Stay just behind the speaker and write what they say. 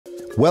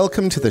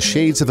Welcome to the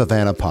Shades of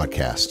Havana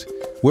podcast,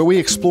 where we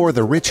explore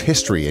the rich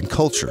history and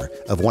culture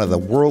of one of the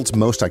world's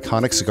most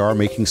iconic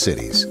cigar-making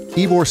cities.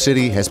 Ybor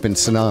City has been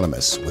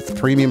synonymous with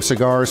premium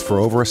cigars for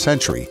over a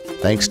century,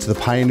 thanks to the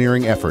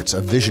pioneering efforts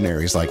of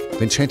visionaries like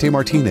Vicente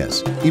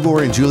Martinez,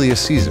 Ybor and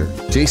Julius Caesar,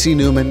 J.C.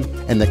 Newman,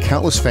 and the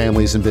countless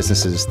families and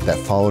businesses that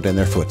followed in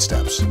their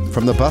footsteps.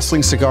 From the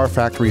bustling cigar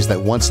factories that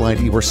once lined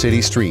Ybor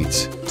City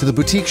streets, to the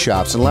boutique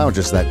shops and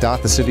lounges that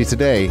dot the city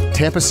today,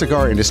 Tampa's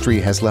cigar industry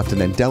has left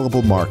an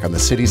indelible mark on the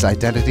city's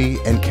identity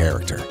and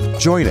character.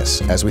 Join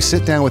us as we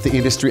sit down with the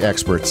industry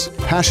experts,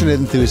 passionate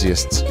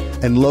enthusiasts,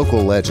 and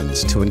local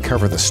legends to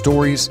uncover the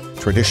stories,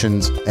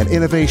 traditions, and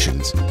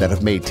innovations that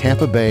have made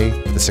Tampa Bay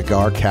the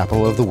cigar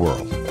capital of the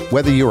world.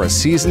 Whether you're a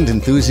seasoned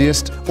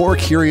enthusiast or a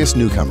curious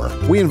newcomer,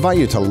 we invite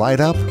you to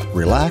light up,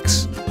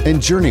 relax, and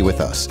journey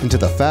with us into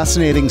the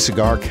fascinating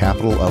cigar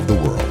capital of the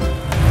world.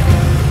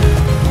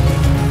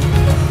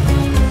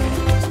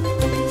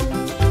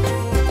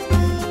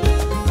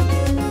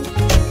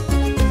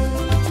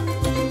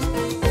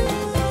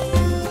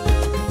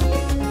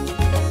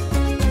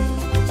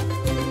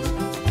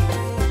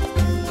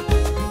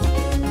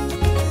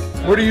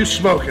 What are you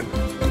smoking?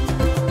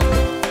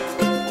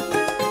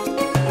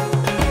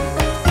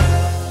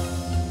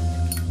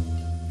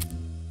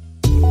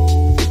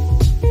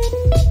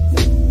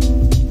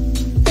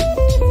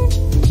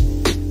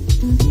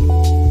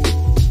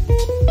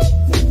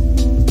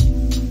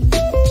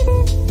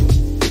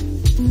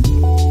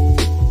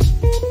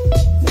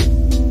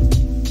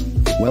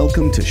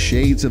 Welcome to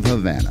Shades of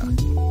Havana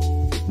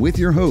with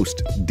your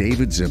host,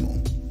 David Zimmel.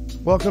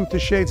 Welcome to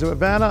Shades of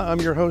Havana.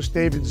 I'm your host,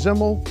 David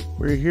Zimmel.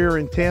 We're here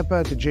in Tampa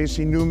at the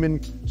J.C. Newman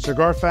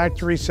Cigar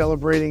Factory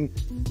celebrating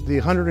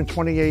the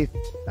 128th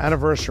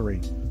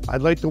anniversary.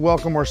 I'd like to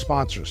welcome our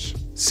sponsors.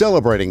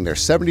 Celebrating their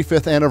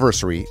 75th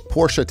anniversary,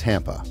 Porsche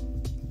Tampa.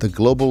 The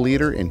global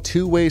leader in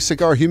two-way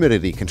cigar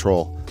humidity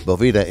control,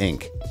 Boveda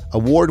Inc.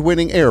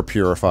 Award-winning air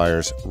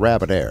purifiers,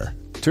 Rabbit Air.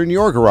 Turn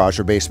your garage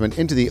or basement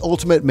into the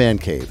ultimate man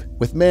cave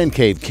with Man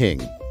Cave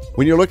King.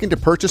 When you're looking to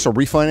purchase or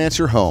refinance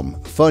your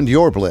home, fund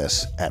your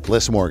bliss at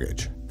Bliss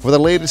Mortgage. For the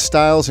latest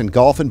styles in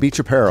golf and beach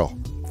apparel,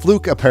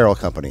 Fluke Apparel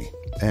Company.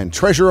 And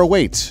treasure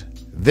awaits.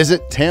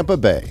 Visit Tampa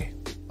Bay.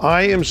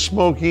 I am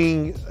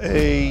smoking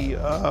a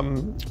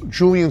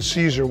Julius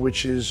Caesar,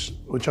 which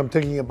I'm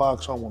taking a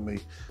box home with me,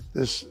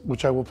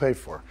 which I will pay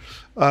for.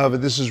 But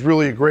this is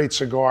really a great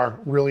cigar.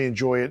 Really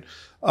enjoy it.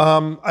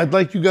 I'd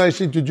like you guys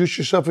to introduce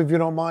yourself if you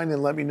don't mind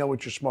and let me know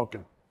what you're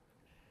smoking.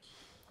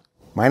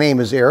 My name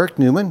is Eric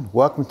Newman.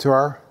 Welcome to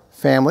our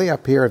family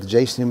up here at the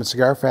J.C. Newman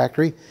Cigar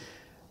Factory.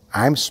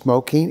 I'm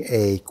smoking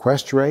a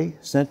Questre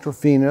Central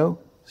Fino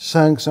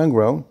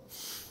sun-grown.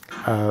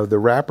 The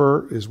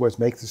wrapper is what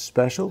makes this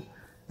special.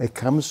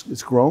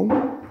 It's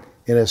grown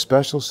in a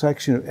special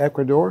section of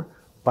Ecuador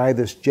by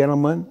this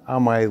gentleman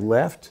on my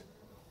left.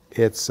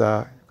 It's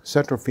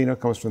Central Fino,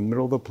 comes from the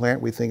middle of the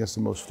plant. We think it's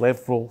the most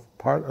flavorful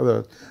part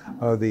of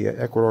the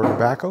Ecuador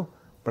tobacco.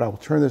 But I will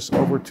turn this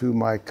over to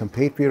my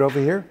compatriot over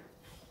here,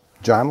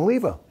 John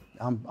Oliva.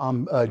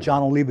 I'm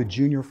John Oliva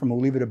Jr. from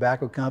Oliva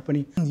Tobacco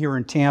Company here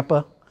in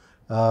Tampa.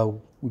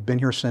 We've been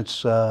here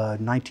since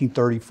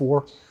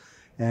 1934,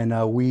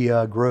 and we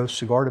grow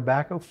cigar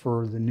tobacco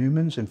for the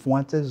Newmans and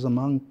Fuentes,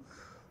 among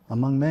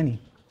many.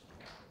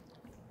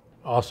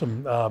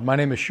 Awesome. My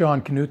name is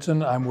Sean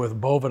Knutsen. I'm with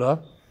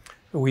Boveda.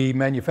 We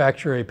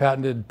manufacture a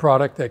patented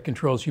product that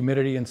controls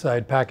humidity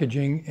inside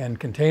packaging and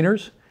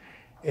containers.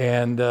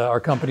 And our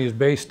company is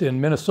based in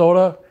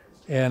Minnesota.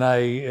 And I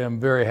am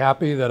very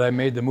happy that I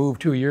made the move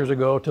 2 years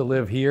ago to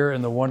live here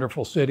in the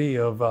wonderful city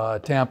of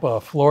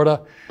Tampa,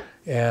 Florida.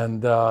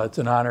 And it's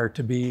an honor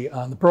to be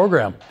on the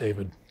program,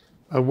 David.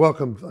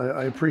 Welcome.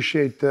 I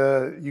appreciate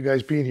you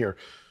guys being here.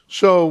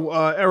 So,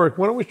 Eric,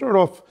 why don't we start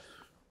off?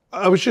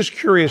 I was just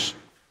curious,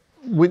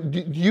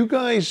 do you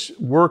guys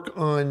work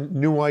on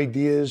new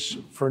ideas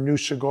for new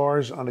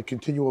cigars on a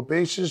continual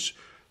basis?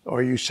 Or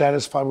are you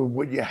satisfied with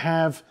what you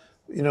have?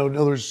 You know, in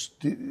other words,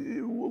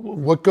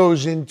 what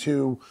goes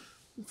into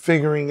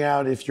figuring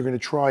out if you're going to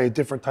try a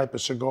different type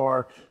of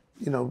cigar,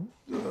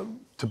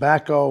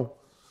 tobacco,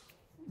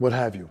 what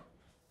have you?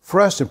 For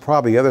us and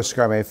probably other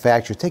cigar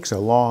manufacturers, it takes a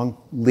long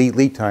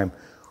lead time.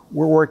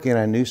 We're working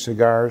on new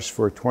cigars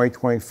for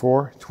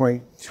 2024,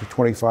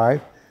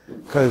 2025,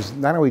 because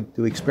not only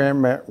do we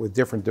experiment with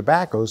different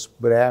tobaccos,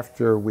 but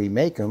after we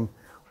make them,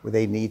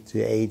 they need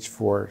to age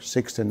for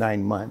 6 to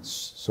 9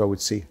 months. So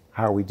we'd see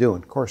how we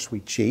doing. Of course, we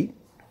cheat.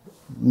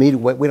 We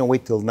don't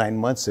wait till 9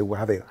 months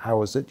to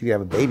how is it? You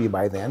have a baby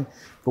by then.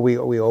 But we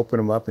open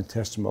them up and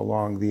test them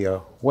along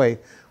the way.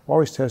 We're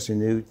always testing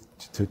new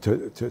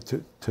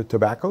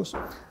tobaccos.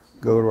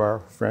 Go to our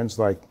friends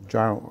like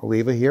John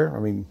Oliva here. I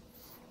mean,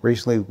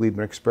 recently we've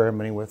been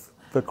experimenting with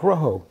the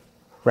Corojo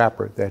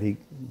wrapper that he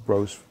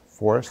grows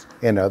for us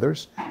and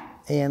others.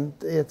 And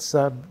it's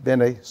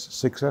been a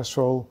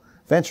successful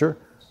venture,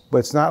 but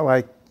it's not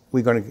like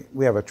we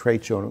have a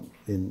trade show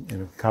in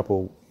a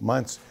couple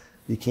months.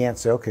 You can't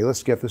say, okay,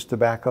 let's get this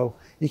tobacco.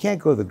 You can't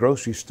go to the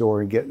grocery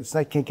store and get, it's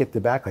like, can't get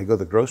tobacco. I go to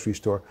the grocery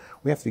store.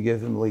 We have to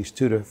give them at least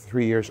 2 to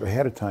 3 years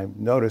ahead of time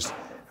notice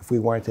if we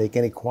want to take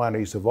any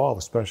quantities of all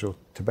the special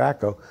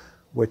tobacco,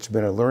 which has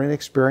been a learning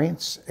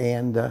experience.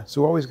 And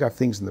so we always got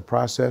things in the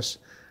process.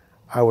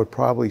 I would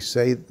probably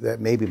say that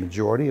maybe the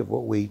majority of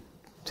what we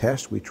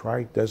test, we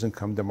try, doesn't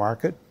come to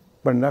market,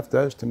 but enough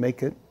does to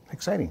make it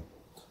exciting.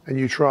 And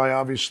you try,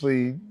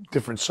 obviously,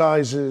 different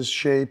sizes,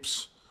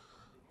 shapes.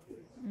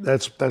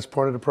 That's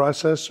part of the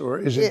process, or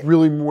is it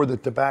really more the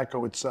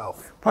tobacco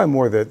itself? Probably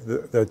more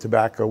the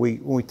tobacco.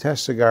 When we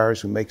test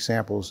cigars, we make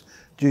samples,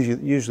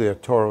 usually a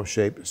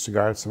Toro-shaped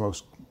cigar. It's the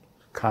most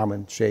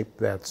common shape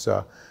that's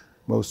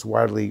most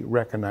widely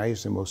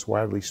recognized and most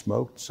widely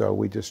smoked. So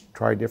we just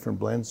try different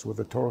blends with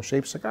a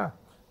Toro-shaped cigar.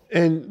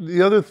 And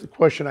the other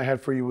question I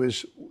had for you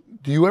is,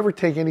 do you ever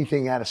take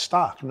anything out of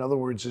stock? In other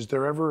words, is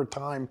there ever a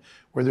time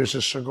where there's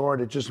a cigar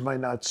that just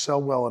might not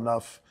sell well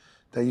enough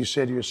that you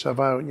say to yourself,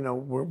 oh, you know,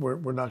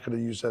 we're not going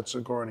to use that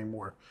cigar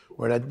anymore,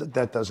 or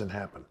that doesn't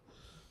happen?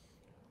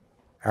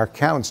 Our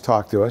accountants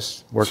talk to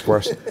us, work for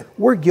us.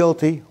 We're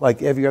guilty,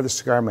 like every other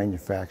cigar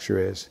manufacturer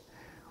is.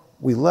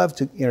 We love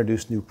to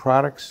introduce new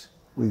products.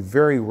 We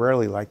very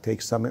rarely like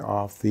take something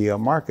off the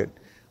market.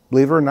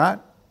 Believe it or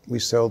not, we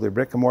sell the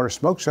brick and mortar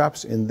smoke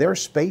shops, and their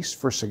space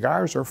for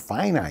cigars are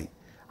finite.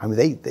 I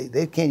mean,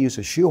 they can't use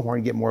a shoehorn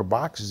to get more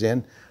boxes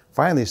in.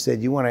 Finally, they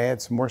said, you want to add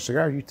some more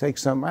cigars, you take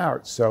some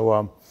out.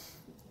 So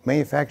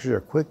manufacturers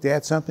are quick to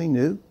add something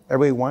new.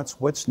 Everybody wants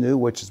what's new,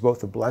 which is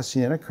both a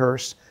blessing and a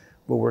curse,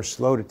 but we're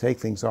slow to take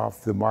things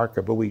off the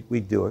market, but we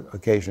do it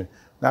occasionally.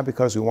 Not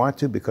because we want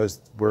to,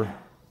 because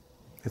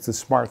it's a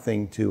smart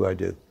thing to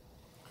do.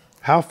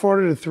 How far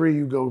did the three of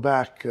you go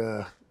back?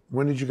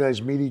 When did you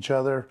guys meet each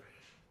other?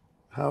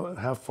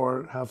 How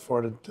far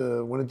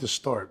when did this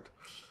start?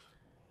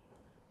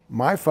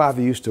 My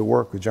father used to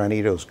work with John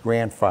Ito's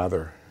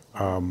grandfather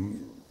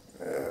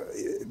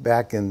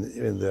back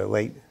in the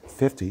late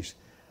 50s.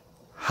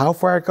 How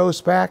far it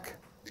goes back?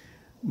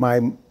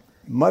 My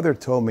mother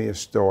told me a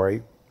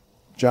story.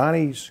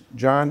 John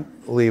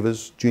Oliva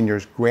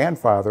Jr.'s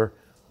grandfather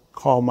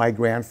called my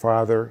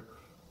grandfather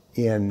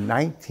in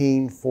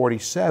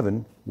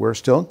 1947. We're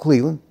still in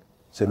Cleveland.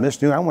 Said,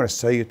 Mr. Newman, I want to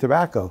sell you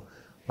tobacco.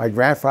 My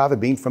grandfather,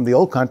 being from the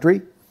old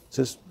country,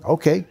 says,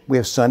 okay, we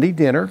have Sunday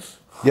dinner.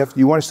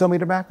 You want to sell me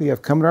tobacco? You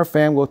have to come to our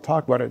family, we'll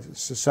talk about it.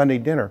 It's a Sunday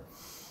dinner.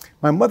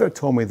 My mother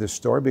told me this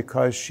story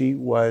because she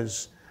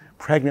was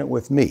pregnant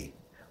with me,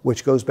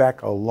 which goes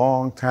back a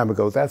long time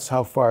ago. That's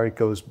how far it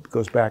goes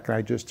back, and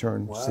I just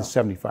turned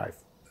 75.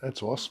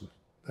 That's awesome.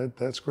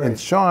 That's great. And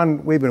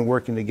Sean, we've been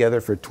working together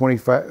for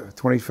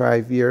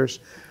 25 years.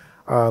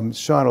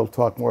 Sean will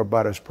talk more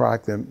about his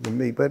product than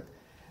me, but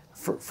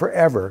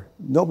forever,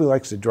 nobody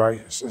likes a dry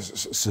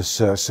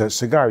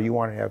cigar. You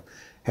want to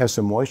have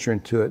some moisture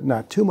into it.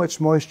 Not too much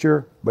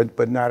moisture,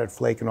 but not it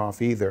flaking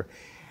off either.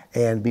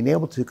 And being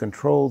able to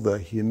control the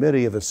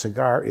humidity of a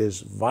cigar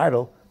is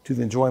vital to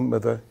the enjoyment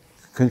of the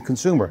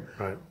consumer.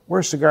 Right.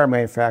 We're cigar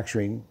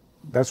manufacturing,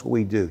 that's what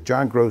we do.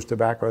 John grows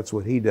tobacco, that's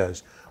what he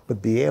does.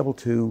 But be able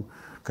to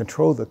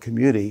control the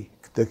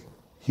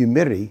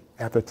humidity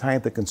at the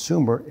time the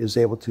consumer is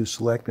able to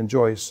select and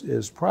enjoy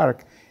his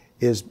product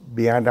is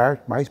beyond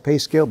my pay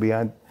scale,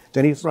 beyond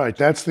Denny's. Right,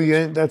 that's the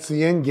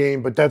end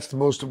game, but that's the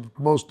most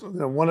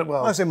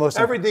well, I say most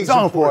everything's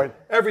important.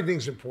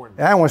 Everything's important.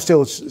 And I want to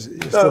steal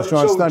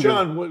Sean's thunder.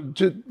 John,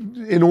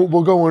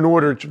 we'll go in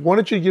order. Why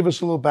don't you give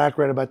us a little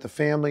background about the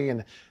family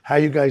and how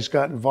you guys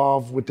got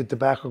involved with the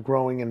tobacco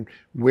growing, and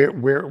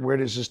where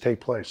does this take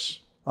place?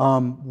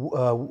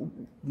 Well,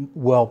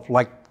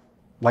 like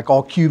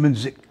all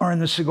Cubans that are in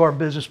the cigar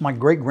business, my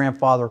great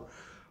grandfather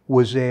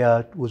was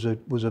a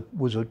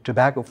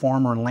tobacco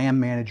farmer and land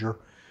manager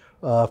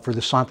for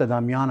the Santa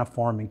Damiana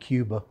farm in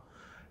Cuba,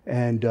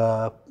 and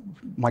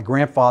my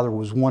grandfather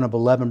was one of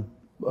 11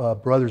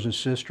 brothers and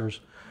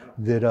sisters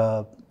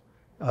that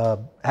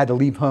had to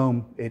leave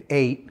home at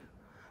 8,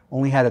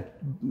 only had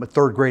a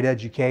third grade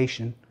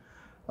education,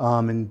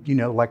 and you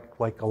know,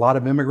 like a lot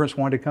of immigrants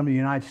wanted to come to the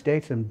United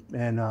States and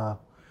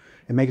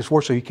make us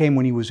work. So he came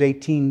when he was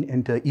 18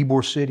 into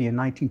Ybor City in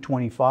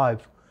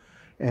 1925,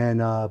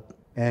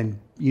 and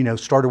you know,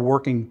 started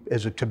working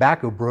as a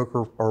tobacco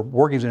broker, or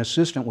working as an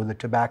assistant with a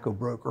tobacco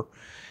broker,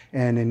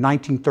 and in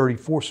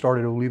 1934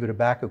 started Oliva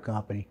Tobacco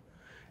Company,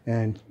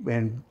 and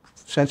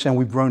since then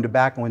we've grown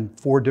tobacco in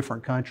 4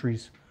 different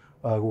countries.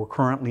 We're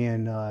currently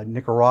in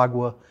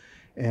Nicaragua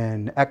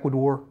and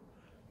Ecuador,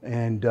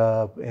 and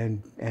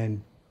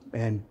I'm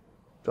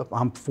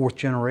 4th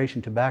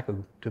generation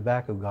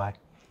tobacco guy.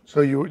 So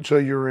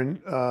you're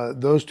in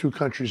those 2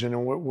 countries,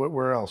 and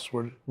where else?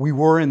 We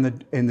were in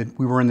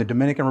the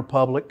Dominican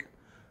Republic,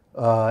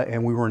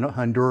 and we were in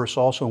Honduras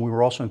also, and we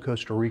were also in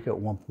Costa Rica at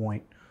one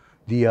point.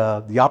 The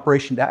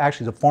operation,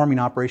 actually the farming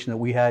operation that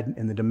we had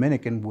in the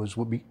Dominican was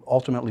what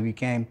ultimately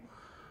became,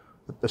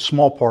 the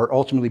small part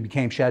ultimately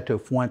became Chateau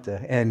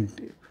Fuente,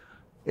 and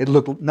it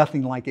looked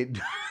nothing like it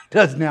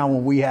does now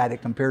when we had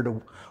it compared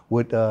to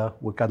what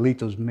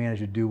Carlitos managed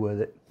to do with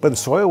it. But the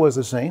soil was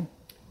the same.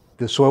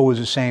 The soil was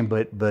the same,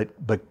 but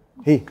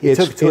He took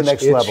it to the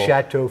next level.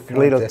 Chateau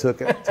Carlito Fuente.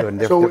 took it to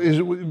a So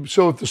different.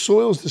 so if the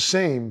soil's the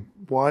same,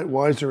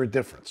 why is there a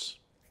difference?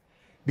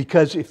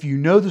 Because if you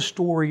know the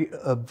story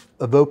of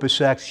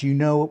Opus X, you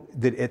know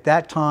that at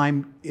that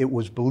time it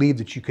was believed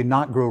that you could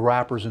not grow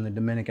wrappers in the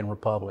Dominican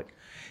Republic.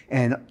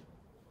 And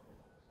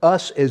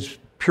us as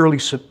purely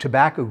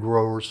tobacco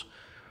growers,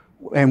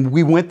 and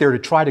we went there to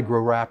try to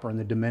grow wrapper in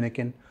the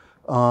Dominican,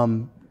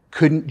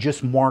 couldn't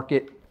just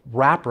market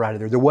wrapper out of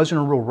there. There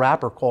wasn't a real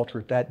wrapper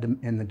culture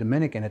in the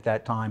Dominican at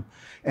that time.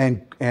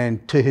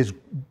 And to his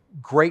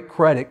great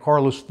credit,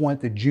 Carlos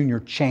Fuente Jr.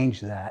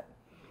 changed that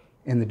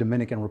in the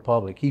Dominican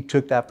Republic. He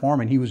took that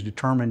farm and he was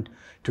determined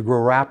to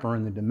grow wrapper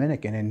in the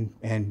Dominican,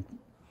 and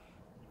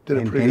Did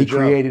a pretty he good job.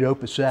 created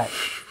Opus X.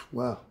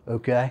 Wow.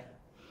 Okay,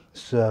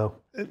 so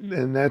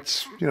And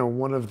that's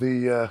one of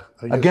the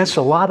I guess,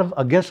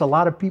 against a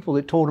lot of people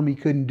that told him he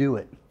couldn't do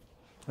it.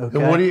 Okay,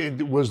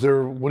 And what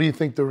do you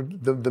think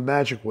the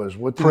magic was?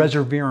 What did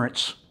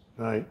perseverance.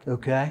 right?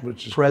 Okay,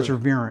 Which is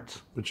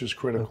perseverance. Which is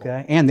critical.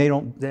 Okay, and the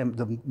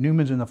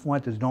Newmans and the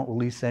Fuentes don't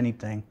release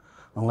anything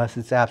unless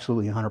it's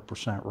absolutely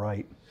 100%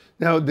 right.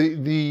 Now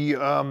the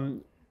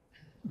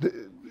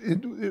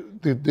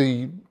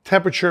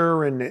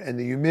temperature and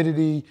the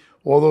humidity,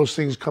 all those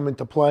things come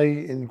into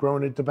play in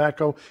growing in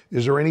tobacco.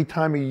 Is there any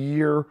time of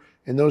year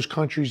in those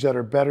countries that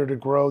are better to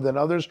grow than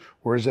others,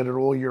 or is it an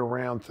all year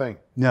round thing?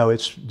 No,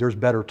 there's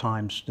better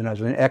times than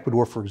others. In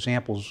Ecuador, for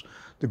example,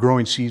 the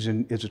growing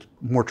season is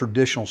more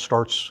traditional.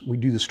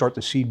 We start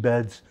the seed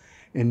beds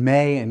in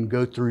May and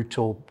go through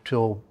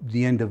till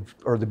the end of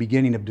or the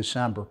beginning of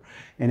December.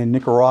 And in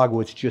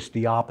Nicaragua, it's just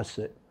the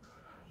opposite.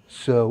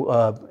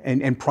 So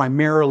and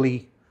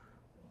primarily,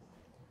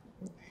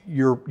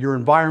 your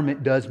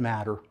environment does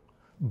matter,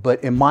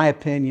 but in my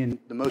opinion,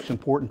 the most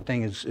important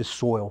thing is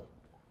soil.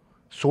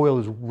 Soil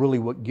is really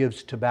what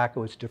gives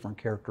tobacco its different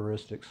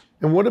characteristics.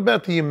 And what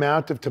about the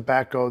amount of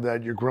tobacco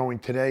that you're growing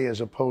today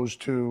as opposed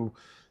to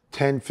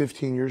 10,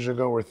 15 years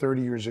ago or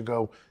 30 years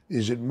ago?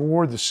 Is it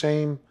more, the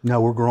same?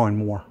 No, we're growing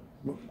more.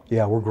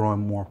 Yeah, we're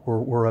growing more.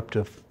 We're up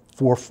to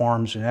 4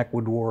 farms in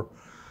Ecuador.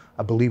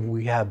 I believe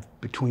we have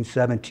between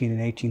 17 and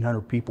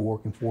 1,800 people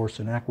working for us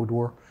in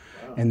Ecuador.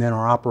 Wow. And then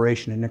our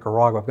operation in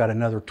Nicaragua, I've got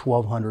another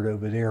 1,200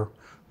 over there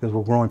because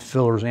we're growing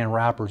fillers and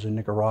wrappers in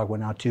Nicaragua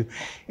now too.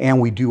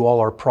 And we do all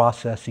our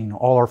processing,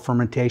 all our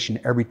fermentation,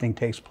 everything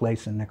takes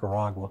place in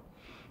Nicaragua.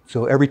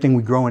 So everything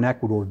we grow in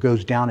Ecuador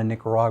goes down in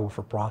Nicaragua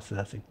for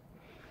processing.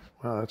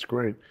 Wow, that's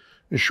great.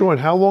 And Sean,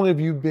 how long have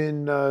you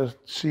been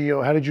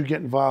CEO? How did you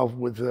get involved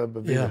with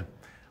Boveda? Yeah,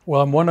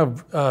 well, I'm one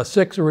of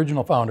 6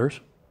 original founders.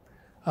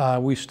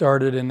 We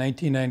started in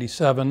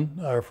 1997.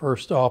 Our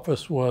first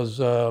office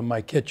was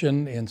my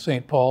kitchen in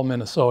St. Paul,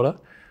 Minnesota.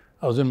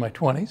 I was in my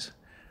 20s.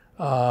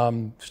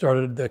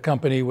 Started the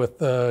company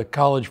with a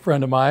college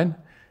friend of mine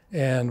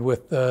and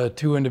with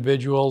 2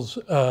 individuals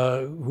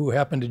who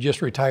happened to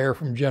just retire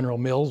from General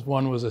Mills.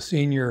 One was a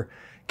senior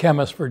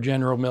chemist for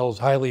General Mills,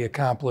 highly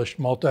accomplished,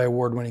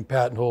 multi-award winning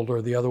patent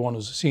holder. The other one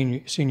was a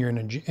senior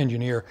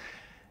engineer.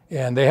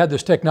 And they had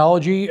this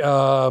technology,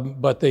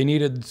 but they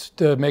needed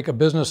to make a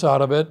business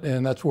out of it.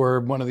 And that's where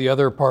one of the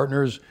other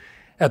partners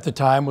at the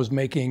time was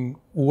making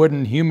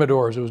wooden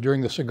humidors. It was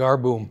during the cigar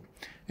boom.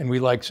 And we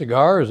liked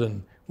cigars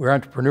and we were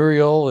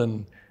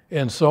entrepreneurial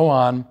and so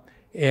on.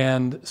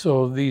 And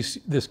so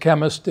this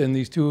chemist and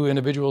these 2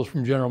 individuals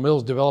from General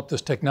Mills developed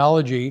this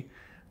technology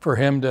for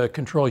him to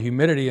control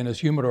humidity in his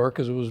humidor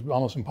because it was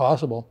almost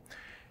impossible.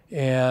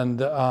 And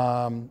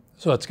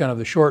so that's kind of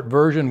the short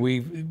version. We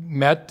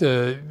met,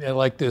 I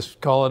like this,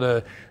 call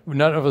it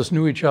none of us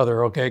knew each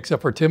other, okay,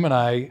 except for Tim and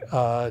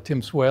I.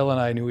 Tim Swale and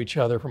I knew each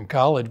other from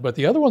college, but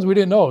the other ones we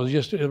didn't know. It was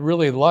just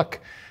really luck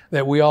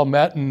that we all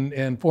met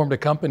and formed a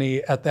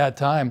company at that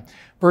time.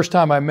 First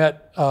time I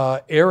met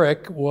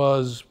Eric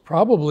was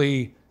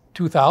probably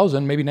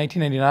 2000, maybe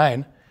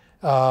 1999,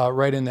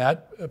 right in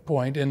that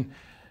point. And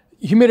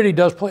humidity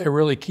does play a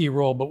really key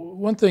role, but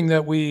one thing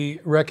that we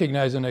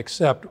recognize and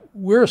accept,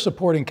 we're a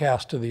supporting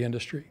cast to the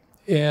industry.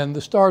 And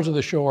the stars of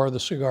the show are the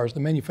cigars, the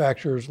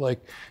manufacturers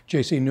like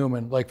J.C.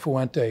 Newman, like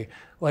Fuente,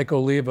 like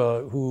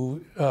Oliva,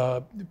 who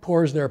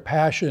pours their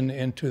passion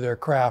into their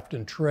craft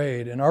and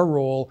trade. And our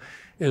role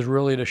is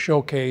really to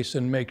showcase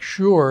and make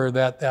sure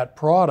that that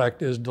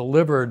product is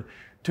delivered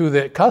to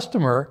the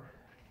customer,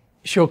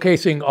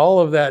 showcasing all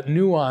of that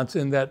nuance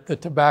in that the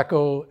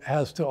tobacco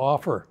has to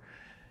offer.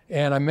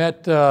 And I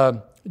met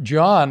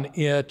John,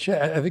 I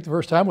think the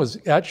first time was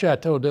at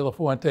Chateau de la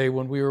Fuente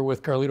when we were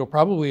with Carlito,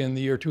 probably in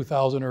the year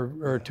 2000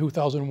 or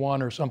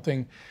 2001 or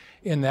something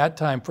in that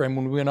time frame,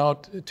 when we went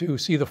out to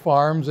see the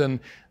farms and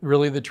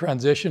really the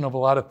transition of a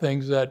lot of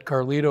things that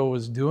Carlito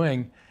was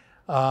doing,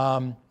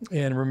 and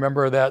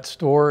remember that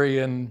story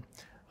and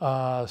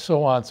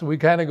so on. So we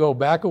kind of go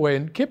back away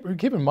and keep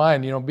in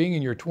mind, being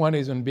in your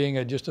 20s and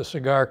being just a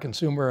cigar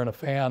consumer and a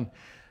fan,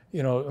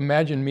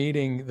 imagine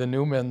meeting the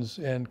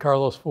Newmans and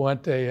Carlos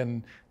Fuente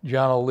and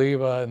John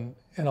Oliva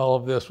and all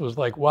of this was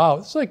like, wow,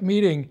 it's like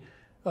meeting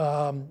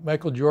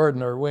Michael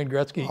Jordan or Wayne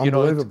Gretzky.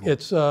 Unbelievable.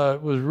 It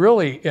was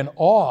really in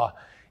awe.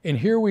 And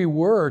here we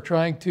were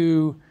trying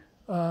to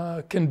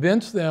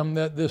convince them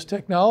that this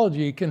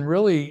technology can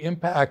really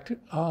impact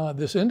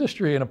this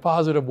industry in a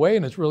positive way,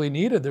 and it's really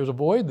needed. There's a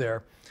void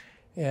there.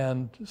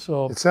 And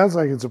so it sounds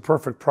like it's a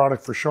perfect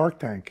product for Shark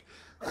Tank.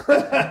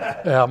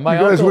 Yeah, you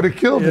guys would have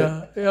killed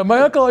it. Yeah,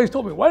 my uncle always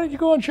told me, "Why did you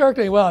go on Shark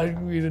Tank?" Well,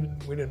 we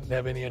didn't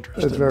have any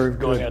interest in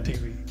going on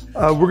TV.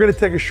 We're going to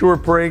take a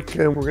short break,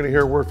 and we're going to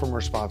hear a word from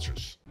our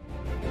sponsors.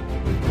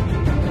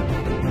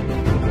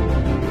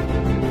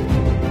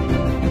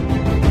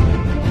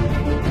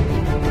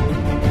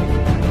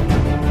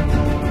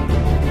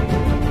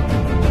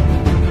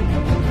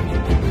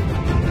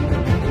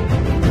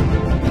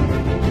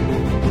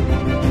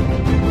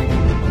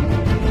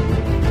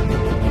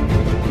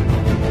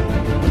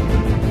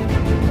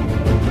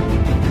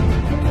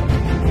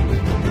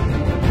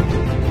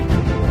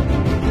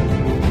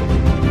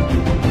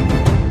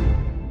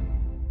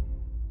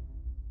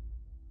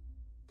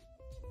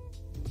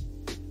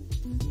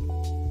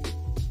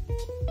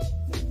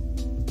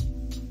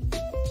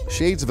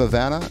 Shades of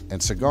Havana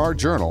and Cigar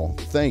Journal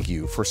thank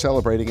you for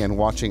celebrating and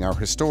watching our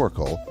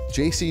historical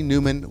J.C.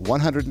 Newman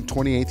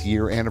 128th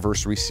Year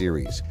Anniversary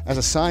Series. As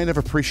a sign of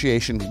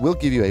appreciation, we'll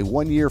give you a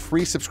 1-year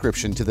free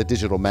subscription to the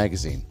digital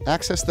magazine.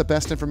 Access the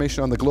best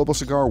information on the global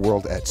cigar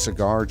world at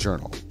Cigar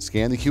Journal.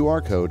 Scan the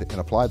QR code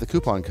and apply the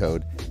coupon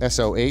code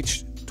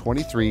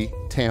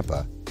SOH23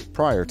 Tampa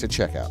prior to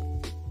checkout.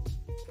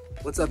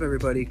 What's up,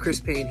 everybody? Chris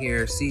Payne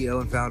here,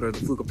 CEO and founder of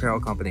the Fluke Apparel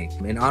Company.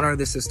 In honor of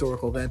this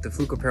historical event, the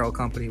Fluke Apparel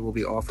Company will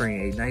be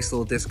offering a nice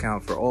little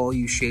discount for all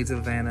you Shades of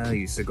Havana,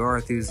 you cigar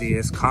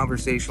enthusiasts,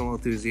 conversational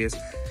enthusiasts.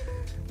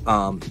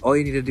 All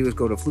you need to do is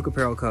go to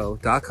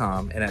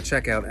flukeapparelco.com and at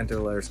checkout enter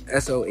the letters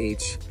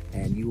SOH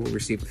and you will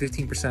receive a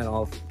 15%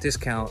 off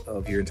discount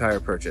of your entire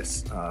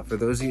purchase. For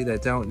those of you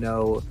that don't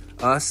know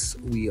us,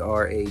 we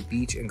are a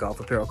beach and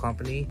golf apparel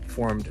company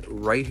formed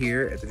right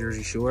here at the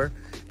Jersey Shore,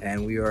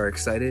 and we are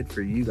excited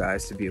for you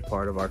guys to be a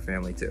part of our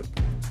family too.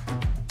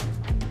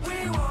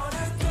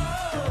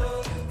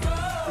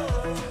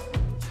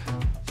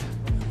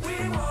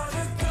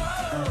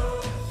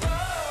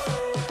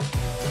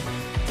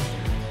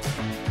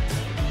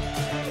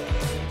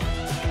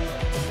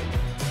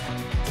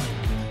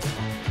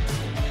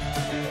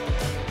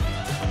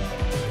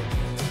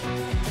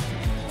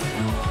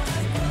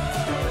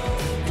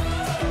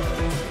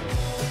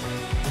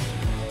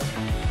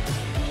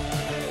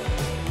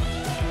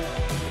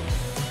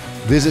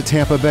 Visit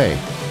Tampa Bay.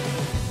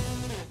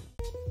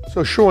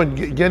 So Sean,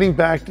 getting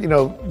back,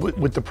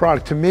 with the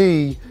product, to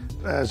me,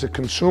 as a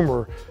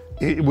consumer,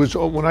 it was,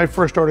 when I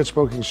first started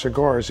smoking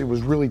cigars, it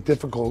was really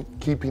difficult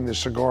keeping the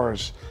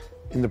cigars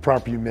in the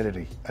proper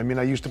humidity. I mean,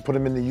 I used to put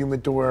them in the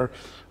humidor,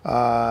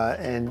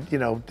 and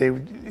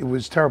it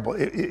was terrible.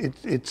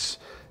 It's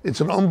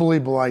an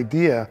unbelievable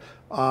idea.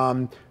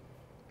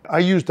 I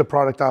use the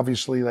product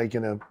obviously like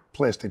in a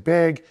plastic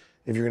bag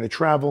if you're going to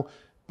travel,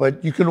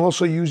 but you can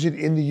also use it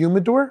in the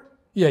humidor.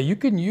 Yeah, you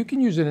can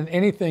use it in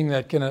anything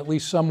that can at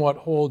least somewhat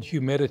hold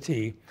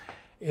humidity.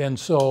 And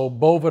so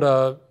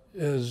Boveda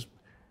is,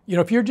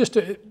 if you're just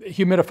a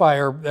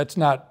humidifier, that's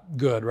not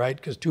good, right?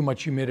 Because too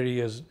much humidity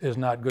is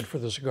not good for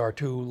the cigar.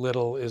 Too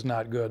little is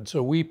not good.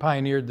 So we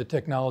pioneered the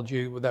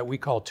technology that we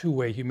call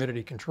two-way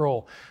humidity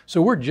control.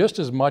 So we're just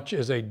as much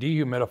as a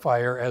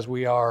dehumidifier as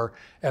we are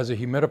as a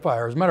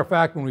humidifier. As a matter of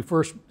fact, when we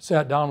first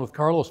sat down with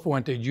Carlos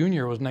Fuente Jr.,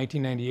 it was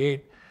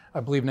 1998, I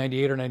believe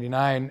 98 or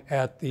 99,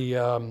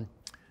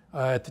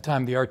 at the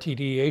time the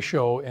RTDA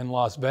show in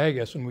Las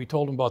Vegas, and we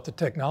told him about the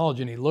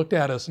technology, and he looked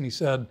at us and he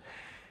said,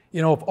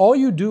 if all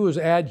you do is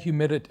add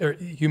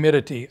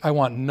humidity, I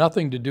want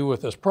nothing to do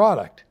with this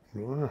product.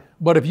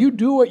 But if you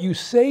do what you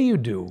say you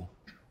do,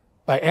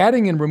 by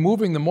adding and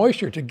removing the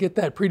moisture to get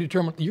that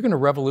predetermined, you're going to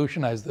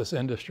revolutionize this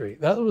industry.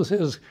 That was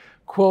his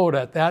quote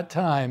at that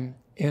time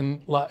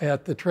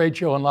at the trade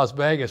show in Las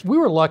Vegas. We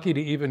were lucky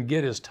to even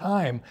get his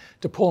time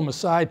to pull him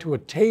aside to a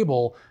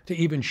table to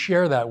even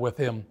share that with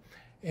him.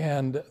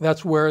 And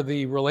that's where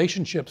the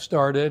relationship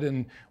started,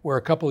 and where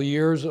a couple of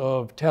years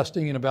of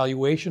testing and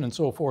evaluation and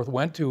so forth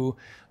went to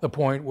the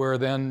point where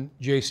then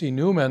J.C.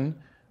 Newman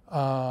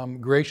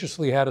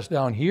graciously had us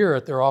down here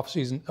at their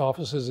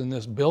offices in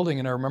this building.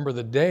 And I remember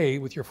the day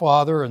with your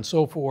father and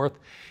so forth,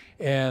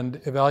 and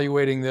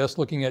evaluating this,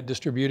 looking at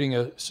distributing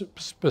a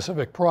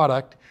specific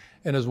product,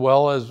 and as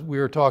well as we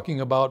were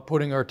talking about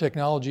putting our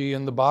technology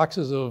in the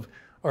boxes of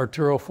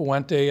Arturo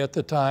Fuente at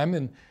the time.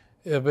 And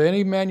if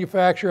any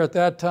manufacturer at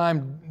that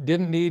time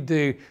didn't need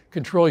to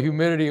control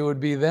humidity, it would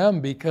be them,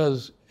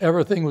 because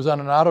everything was on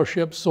an auto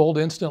ship, sold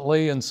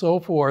instantly and so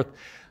forth.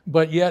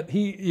 But yet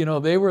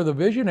they were the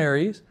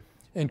visionaries,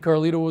 and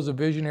Carlito was a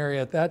visionary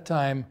at that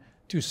time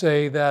to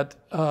say that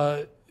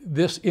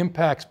this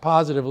impacts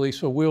positively,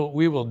 so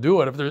we will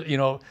do it. If there's,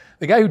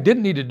 the guy who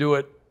didn't need to do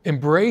it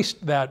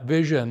embraced that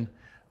vision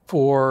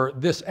for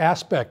this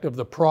aspect of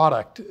the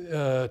product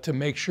to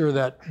make sure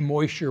that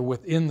moisture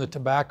within the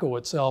tobacco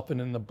itself and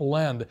in the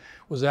blend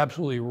was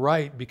absolutely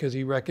right, because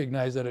he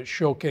recognized that it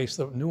showcased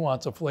the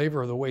nuance of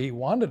flavor the way he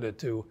wanted it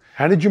to.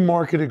 How did you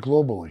market it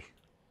globally?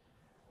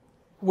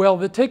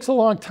 Well, it takes a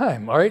long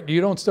time, all right? You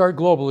don't start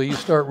globally, you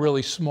start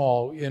really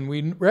small. And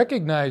we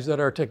recognize that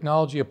our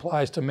technology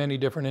applies to many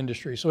different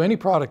industries. So any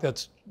product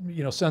that's,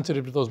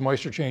 sensitive to those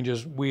moisture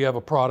changes, we have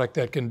a product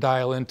that can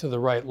dial into the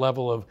right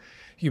level of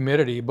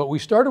humidity. But we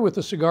started with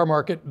the cigar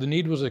market. The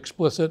need was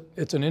explicit.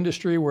 It's an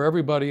industry where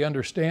everybody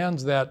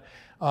understands that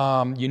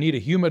you need a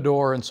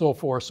humidor and so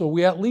forth. So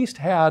we at least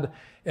had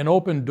an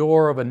open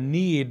door of a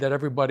need that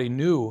everybody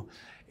knew.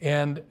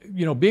 And,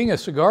 being a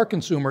cigar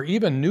consumer,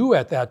 even new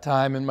at that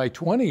time in my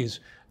 20s,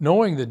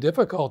 knowing the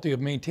difficulty of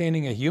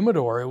maintaining a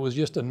humidor, it was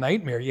just a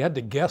nightmare. You had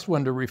to guess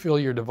when to refill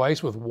your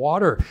device with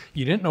water.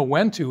 You didn't know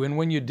when to, and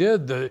when you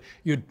did,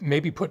 you'd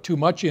maybe put too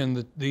much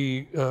in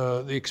the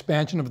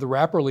expansion of the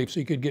wrapper leaf, so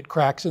you could get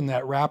cracks in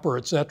that wrapper,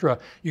 etc.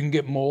 You can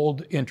get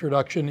mold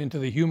introduction into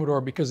the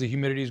humidor because the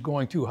humidity is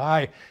going too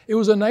high. It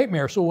was a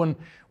nightmare. So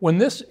when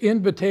this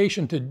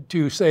invitation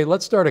to say,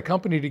 let's start a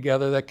company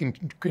together that can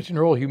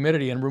control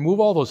humidity and remove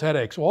all those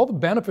headaches, so all the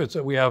benefits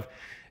that we have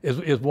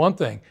is one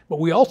thing, but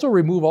we also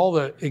remove all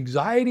the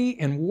anxiety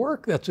and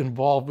work that's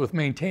involved with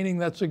maintaining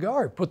that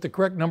cigar. Put the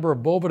correct number of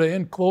Boveda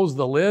in, close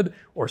the lid,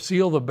 or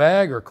seal the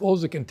bag, or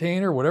close the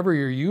container, whatever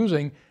you're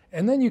using,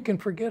 and then you can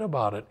forget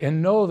about it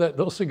and know that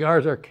those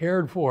cigars are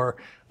cared for.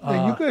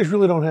 Now, you guys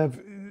really don't have,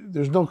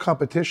 there's no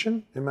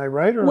competition, am I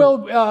right? Or?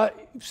 Well,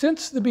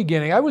 since the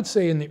beginning, I would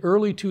say in the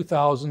early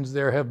 2000s,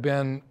 there have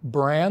been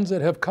brands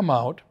that have come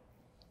out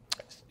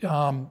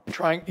trying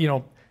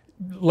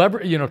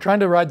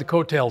to ride the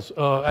coattails.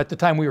 At the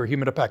time we were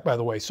Humidipack, by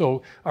the way.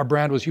 So our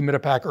brand was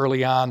Humidipack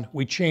early on.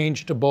 We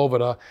changed to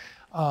Boveda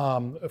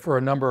for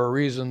a number of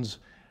reasons.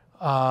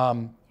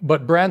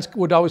 But brands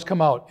would always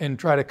come out and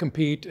try to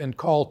compete and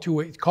call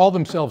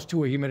themselves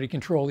to a humidity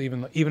control,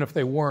 even if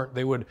they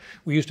weren't.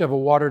 We used to have a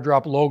water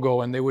drop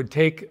logo, and they would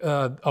take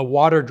a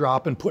water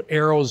drop and put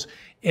arrows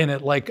in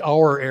it like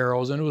our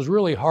arrows, and it was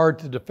really hard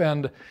to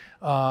defend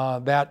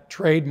that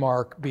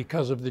trademark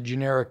because of the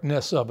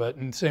genericness of it.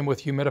 And same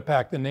with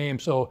Humidipack, the name.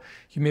 So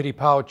Humidity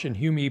Pouch and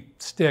Humi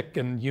Stick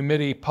and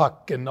Humidity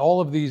Puck and all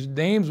of these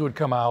names would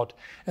come out.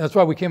 And that's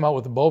why we came out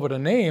with the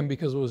Boveda name,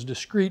 because it was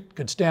discreet,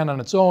 could stand on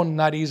its own,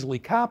 not easily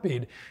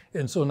copied.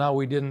 And so now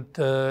we didn't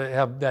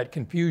have that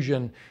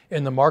confusion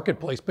in the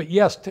marketplace. But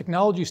yes,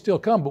 technology still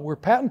come, but we're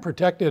patent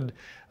protected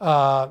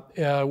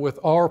with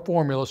our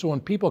formula. So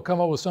when people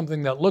come up with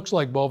something that looks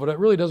like Boveda, it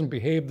really doesn't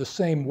behave the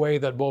same way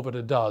that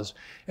Boveda does.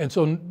 And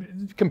so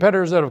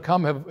competitors that have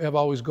come have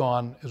always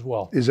gone as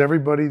well. Is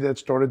everybody that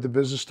started the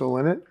business still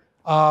in it?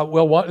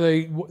 Well,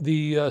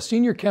 the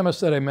senior chemist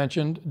that I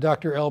mentioned,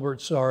 Dr.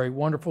 Albert Sari,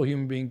 wonderful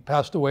human being,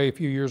 passed away a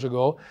few years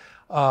ago.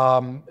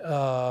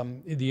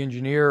 The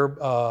engineer,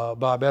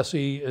 Bob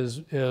Essie,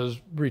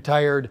 is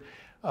retired.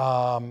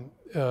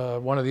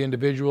 One of the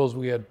individuals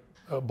we had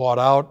bought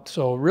out.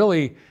 So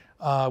really,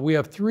 we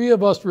have three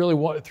of us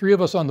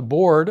on the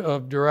board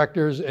of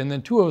directors, and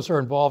then two of us are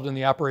involved in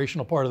the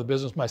operational part of the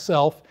business,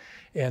 myself,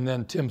 and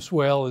then Tim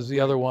Swale is the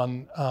other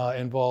one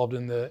involved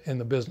in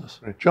the business.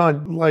 Right.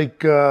 John,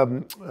 like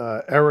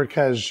Eric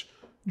has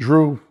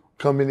Drew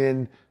coming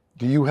in,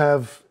 do you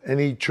have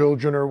any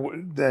children or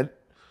that?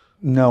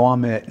 No,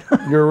 I'm it.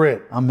 You're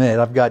it. I'm it.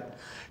 I've got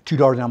two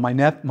daughters now.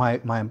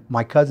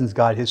 My cousin's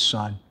got his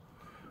son,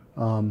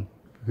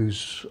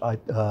 he's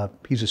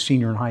a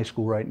senior in high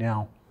school right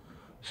now.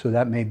 So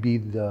that may be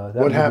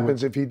what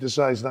happens if he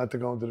decides not to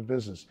go into the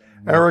business?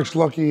 Eric's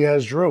lucky he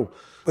has Drew.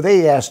 But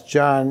they asked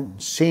John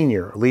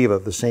Sr., Oliva,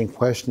 the same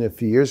question a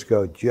few years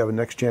ago. Do you have a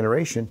next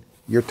generation?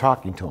 You're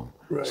talking to him.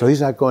 Right. So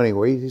he's not going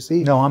anywhere. He's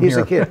here.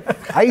 A kid.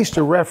 I used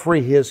to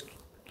referee his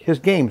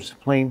games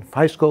playing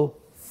high school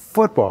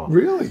football.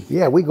 Really?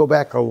 Yeah, we go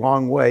back a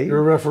long way. You're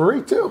a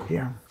referee too?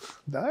 Yeah.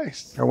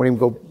 Nice. I wouldn't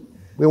even go,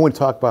 we wouldn't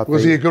talk about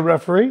Was he a good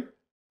referee?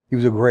 He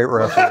was a great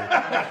referee.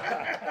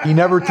 He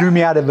never threw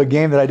me out of a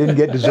game that I didn't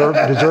deserve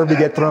to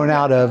get thrown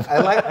out of.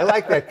 I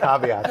like that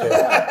caveat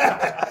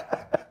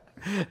there.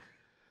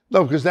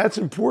 No, because that's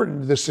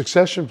important. The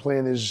succession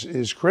plan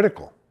is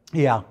critical.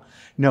 Yeah.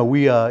 No,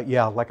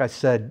 like I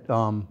said,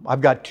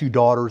 I've got two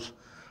daughters.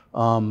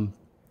 They're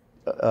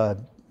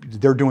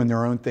doing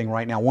their own thing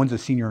right now. One's a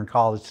senior in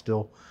college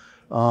still.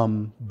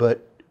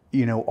 But,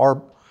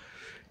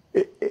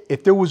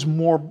 if there was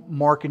more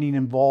marketing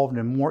involved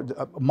and more,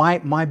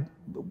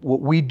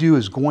 what we do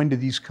is going to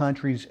these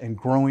countries and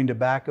growing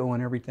tobacco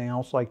and everything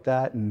else like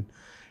that. And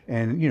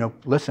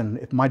listen,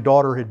 if my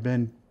daughters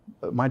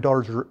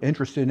are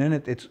interested in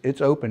it,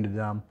 it's open to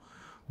them.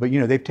 But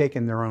they've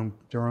taken their own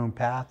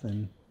path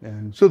and.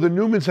 So the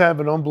Newmans have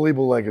an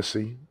unbelievable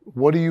legacy.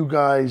 What do you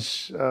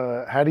guys?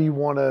 How do you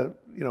want to?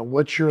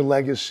 What's your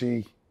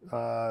legacy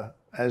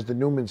as the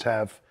Newmans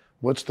have?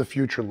 What's the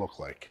future look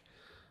like?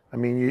 I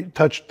mean, you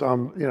touched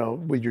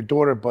with your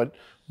daughter, but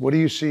what do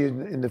you see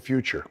in the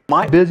future?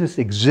 My business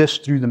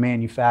exists through the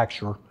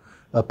manufacturer.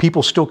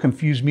 People still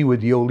confuse me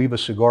with the Oliva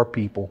cigar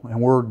people, and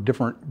we're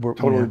different. We're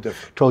totally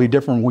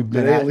different. We've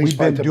been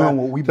doing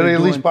what we've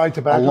been doing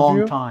a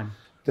long time.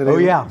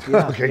 Yeah,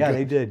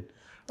 they did.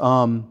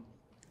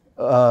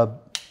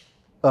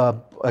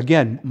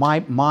 Again,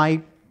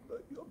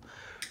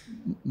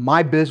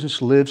 My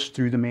business lives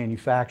through the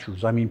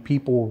manufacturers. I mean,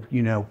 people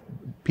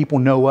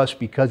know us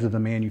because of the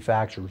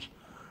manufacturers.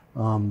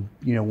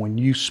 When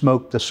you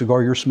smoke the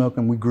cigar you're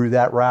smoking, we grew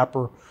that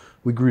wrapper.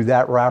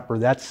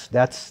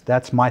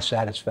 That's my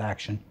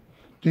satisfaction.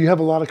 Do you have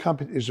a lot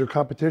of is there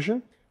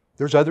competition?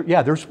 There's other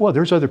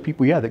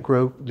people that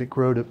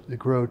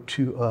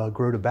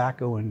grow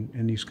tobacco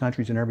in these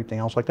countries and everything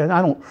else like that. And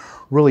I don't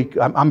really.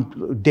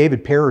 I'm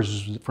David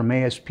Perez from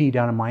ASP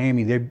down in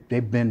Miami.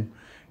 They've been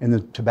in the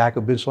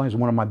tobacco business. He's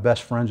one of my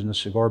best friends in the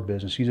cigar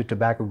business. He's a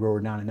tobacco grower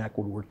down in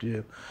Ecuador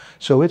too.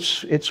 So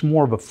it's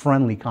more of a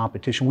friendly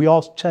competition. We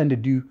all tend to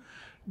do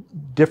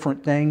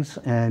different things,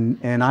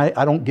 and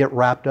I don't get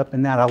wrapped up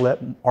in that. I let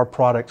our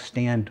product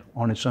stand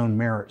on its own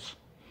merits.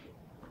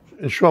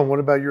 And Sean, what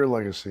about your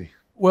legacy?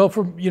 Well,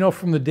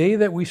 from the day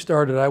that we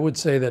started, I would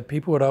say that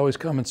people would always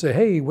come and say,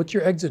 "Hey, what's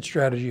your exit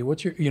strategy?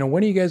 What's your,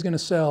 when are you guys going to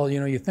sell?"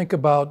 You think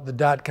about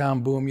the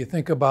 .com boom, you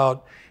think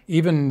about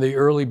even the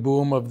early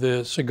boom of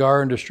the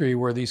cigar industry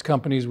where these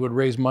companies would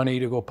raise money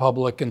to go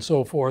public and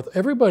so forth.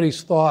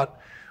 Everybody's thought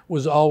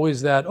was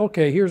always that,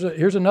 okay,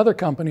 here's another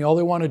company. All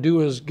they want to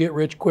do is get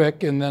rich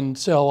quick and then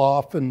sell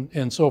off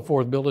and so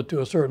forth, build it to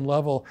a certain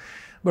level.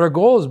 But our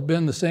goal has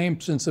been the same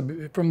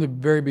from the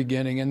very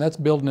beginning, and that's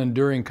build an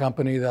enduring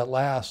company that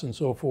lasts and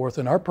so forth.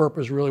 And our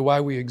purpose, really,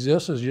 why we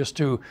exist, is just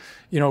to,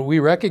 we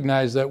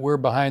recognize that we're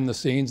behind the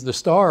scenes. The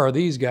star are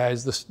these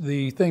guys.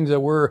 The things that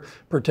we're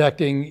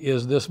protecting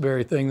is this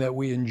very thing that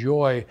we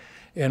enjoy.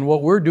 And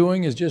what we're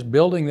doing is just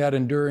building that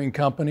enduring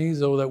company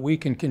so that we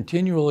can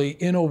continually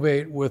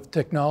innovate with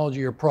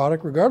technology or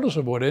product, regardless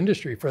of what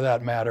industry for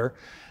that matter,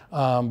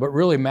 but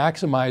really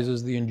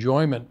maximizes the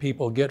enjoyment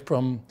people get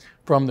from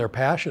their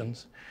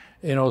passions.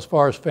 As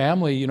far as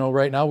family,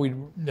 right now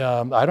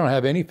I don't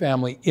have any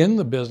family in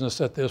the business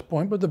at this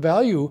point, but the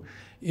value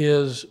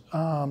is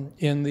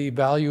in the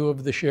value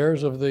of the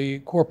shares of the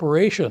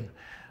corporation.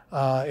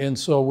 And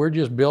so we're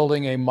just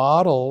building a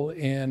model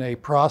in a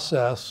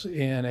process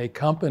in a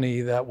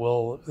company that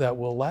will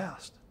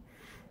last.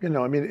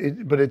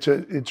 But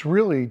it's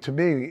really, to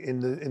me,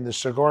 in the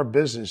cigar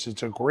business,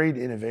 it's a great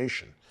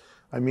innovation.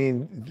 I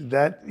mean,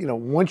 that,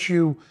 once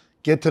you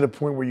get to the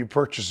point where you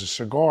purchase a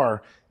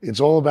cigar, it's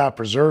all about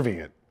preserving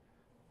it.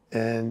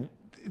 And,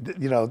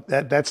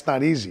 that's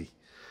not easy.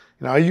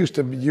 I used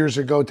to, years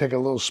ago, take a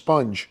little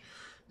sponge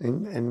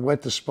and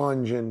wet the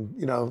sponge and,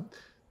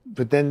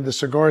 but then the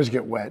cigars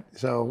get wet.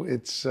 So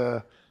it's...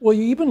 Well,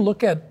 you even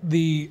look at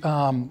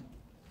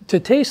to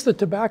taste the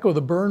tobacco,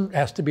 the burn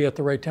has to be at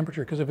the right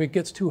temperature, because if it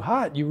gets too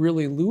hot, you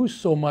really lose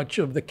so much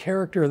of the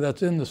character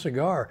that's in the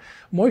cigar.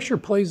 Moisture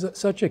plays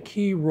such a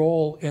key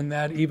role in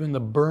that, even the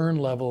burn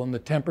level and the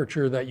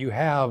temperature that you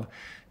have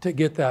to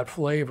get that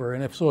flavor.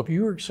 And if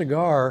your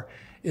cigar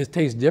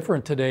tastes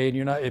different today,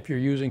 and if you're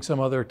using some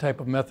other type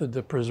of method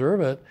to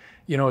preserve it,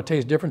 it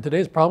tastes different today.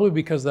 It's probably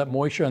because that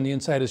moisture on the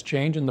inside has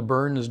changed and the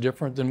burn is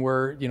different than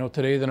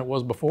today than it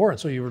was before. And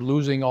so you're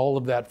losing all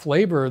of that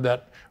flavor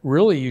that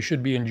really you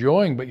should be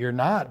enjoying, but you're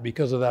not,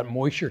 because of that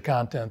moisture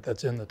content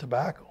that's in the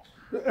tobacco.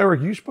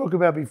 Eric, you spoke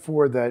about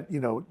before that,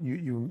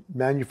 you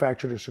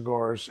manufacture the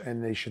cigars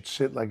and they should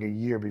sit like a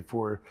year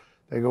before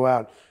they go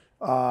out.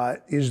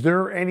 Is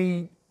there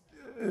any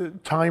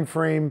time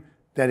frame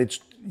that it's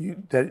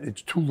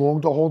too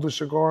long to hold a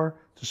cigar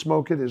to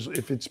smoke it?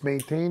 If it's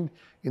maintained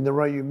in the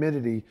right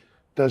humidity,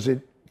 does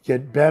it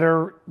get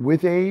better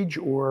with age,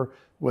 or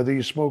whether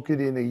you smoke it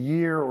in a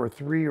year or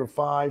 3 or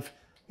 5,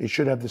 it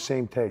should have the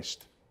same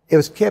taste? It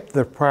was kept in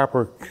the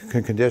proper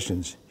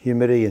conditions,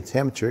 humidity and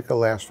temperature. It could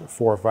last for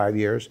 4 or 5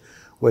 years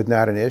with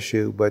not an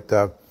issue. But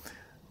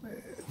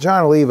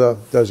John Oliva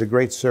does a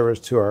great service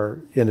to our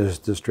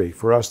industry.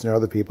 For us and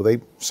other people, they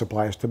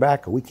supply us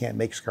tobacco. We can't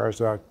make cigars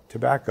without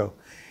tobacco.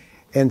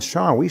 And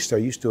Sean, we used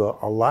to do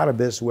a lot of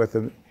business with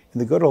him. In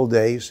the good old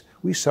days,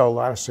 we sell a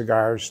lot of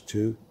cigars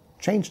to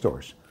chain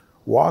stores.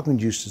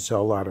 Walgreens used to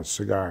sell a lot of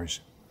cigars.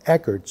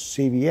 Eckerd's,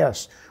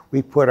 CVS.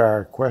 We put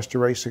our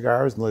Cuesta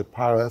cigars in the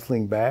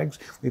polyethylene bags.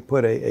 We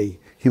put a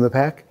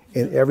Humipack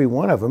in every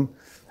one of them.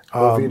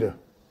 Boveda.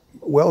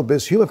 Well,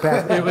 this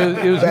Humipack. It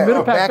was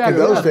Humipack back in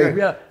those days.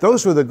 Yeah.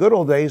 Those were the good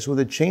old days where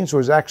the chain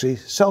stores actually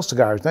sell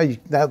cigars.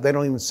 Now they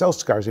don't even sell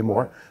cigars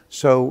anymore.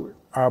 So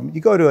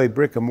you go to a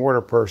brick and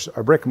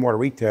mortar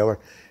retailer,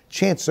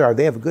 chances are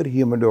they have a good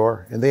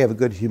humidor and they have a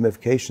good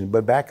humidification.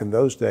 But back in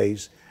those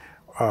days,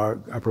 a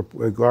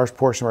large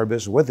portion of our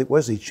business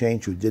was a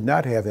chain who did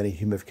not have any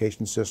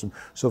humidification system.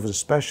 So it was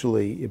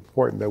especially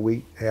important that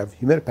we have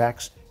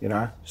humidipacks in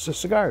our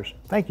cigars.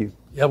 Thank you.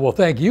 Yeah, well,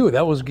 thank you.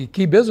 That was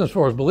key business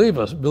for us.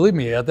 Believe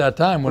me, at that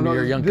time when we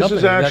were a young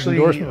company, that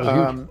endorsement was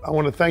huge. I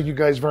want to thank you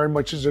guys very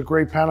much. This is a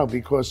great panel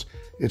because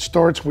it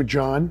starts with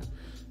John,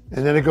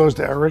 and then it goes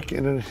to Eric,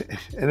 and it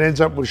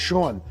ends up with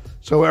Sean.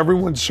 So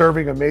everyone's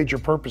serving a major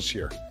purpose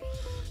here.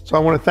 So I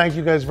want to thank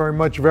you guys very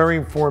much. Very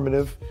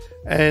informative.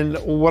 And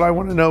what I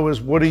want to know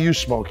is, what are you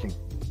smoking?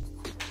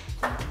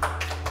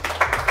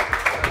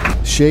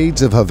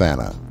 Shades of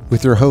Havana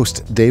with your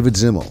host, David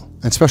Zimmel.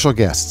 And special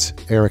guests,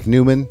 Eric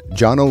Newman,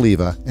 John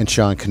Oliva, and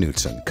Sean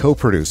Knutsen.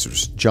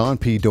 Co-producers, John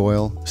P.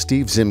 Doyle,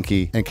 Steve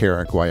Zimke, and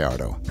Kara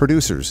Guayardo.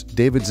 Producers,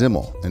 David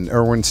Zimmel and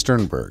Erwin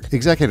Sternberg.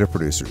 Executive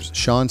producers,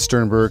 Sean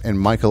Sternberg and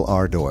Michael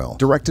R. Doyle.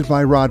 Directed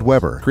by Rod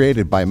Weber.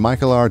 Created by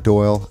Michael R.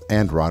 Doyle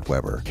and Rod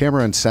Weber.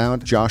 Camera and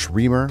sound, Josh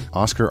Reamer,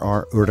 Oscar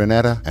R.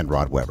 Urdaneta, and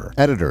Rod Weber.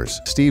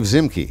 Editors, Steve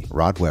Zimke,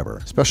 Rod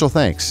Weber. Special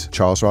thanks,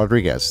 Charles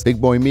Rodriguez, Big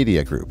Boy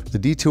Media Group, The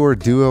Detour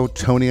Duo,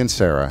 Tony and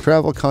Sarah,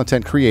 Travel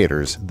Content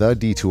Creators,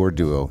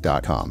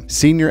 TheDetourDuo.com.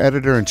 Senior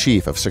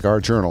Editor-in-Chief of Cigar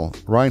Journal,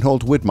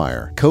 Reinhold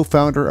Widmeyer,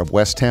 co-founder of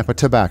West Tampa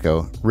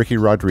Tobacco, Ricky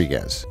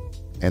Rodriguez,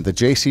 and the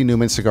J.C.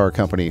 Newman Cigar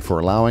Company for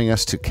allowing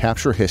us to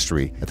capture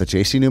history at the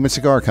J.C. Newman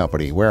Cigar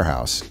Company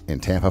warehouse in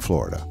Tampa,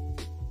 Florida.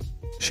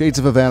 Shades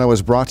of Havana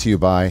was brought to you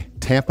by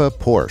Tampa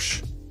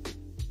Porsche,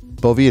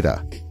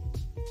 Boveda,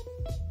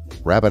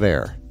 Rabbit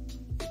Air,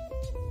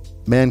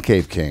 Man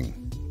Cave King,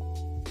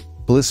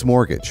 Bliss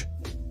Mortgage,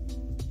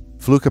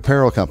 Fluke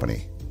Apparel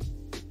Company,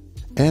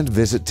 and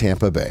Visit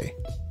Tampa Bay.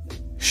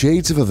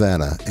 Shades of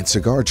Havana and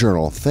Cigar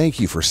Journal thank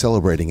you for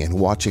celebrating and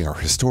watching our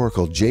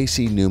historical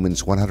J.C.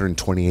 Newman's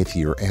 128th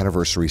year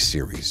anniversary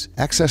series.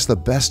 Access the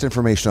best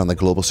information on the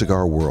global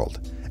cigar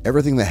world,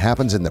 everything that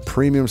happens in the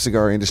premium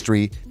cigar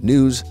industry,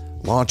 news,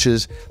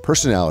 launches,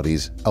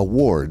 personalities,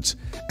 awards,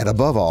 and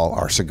above all,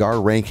 our cigar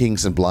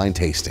rankings and blind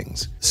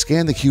tastings.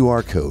 Scan the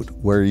QR code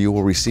where you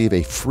will receive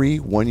a free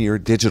 1-year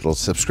digital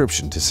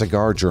subscription to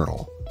Cigar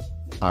Journal.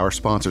 Our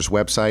sponsors'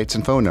 websites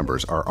and phone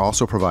numbers are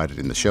also provided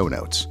in the show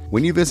notes.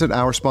 When you visit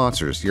our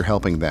sponsors, you're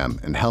helping them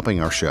and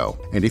helping our show.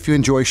 And if you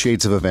enjoy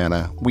Shades of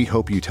Havana, we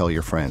hope you tell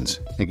your friends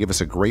and give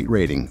us a great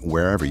rating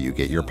wherever you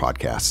get your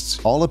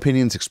podcasts. All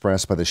opinions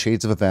expressed by the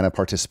Shades of Havana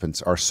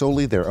participants are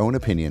solely their own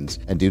opinions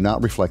and do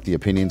not reflect the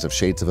opinions of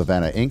Shades of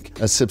Havana Inc.,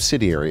 a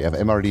subsidiary of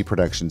MRD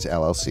Productions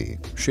LLC.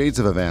 Shades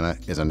of Havana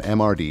is an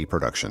MRD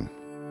production.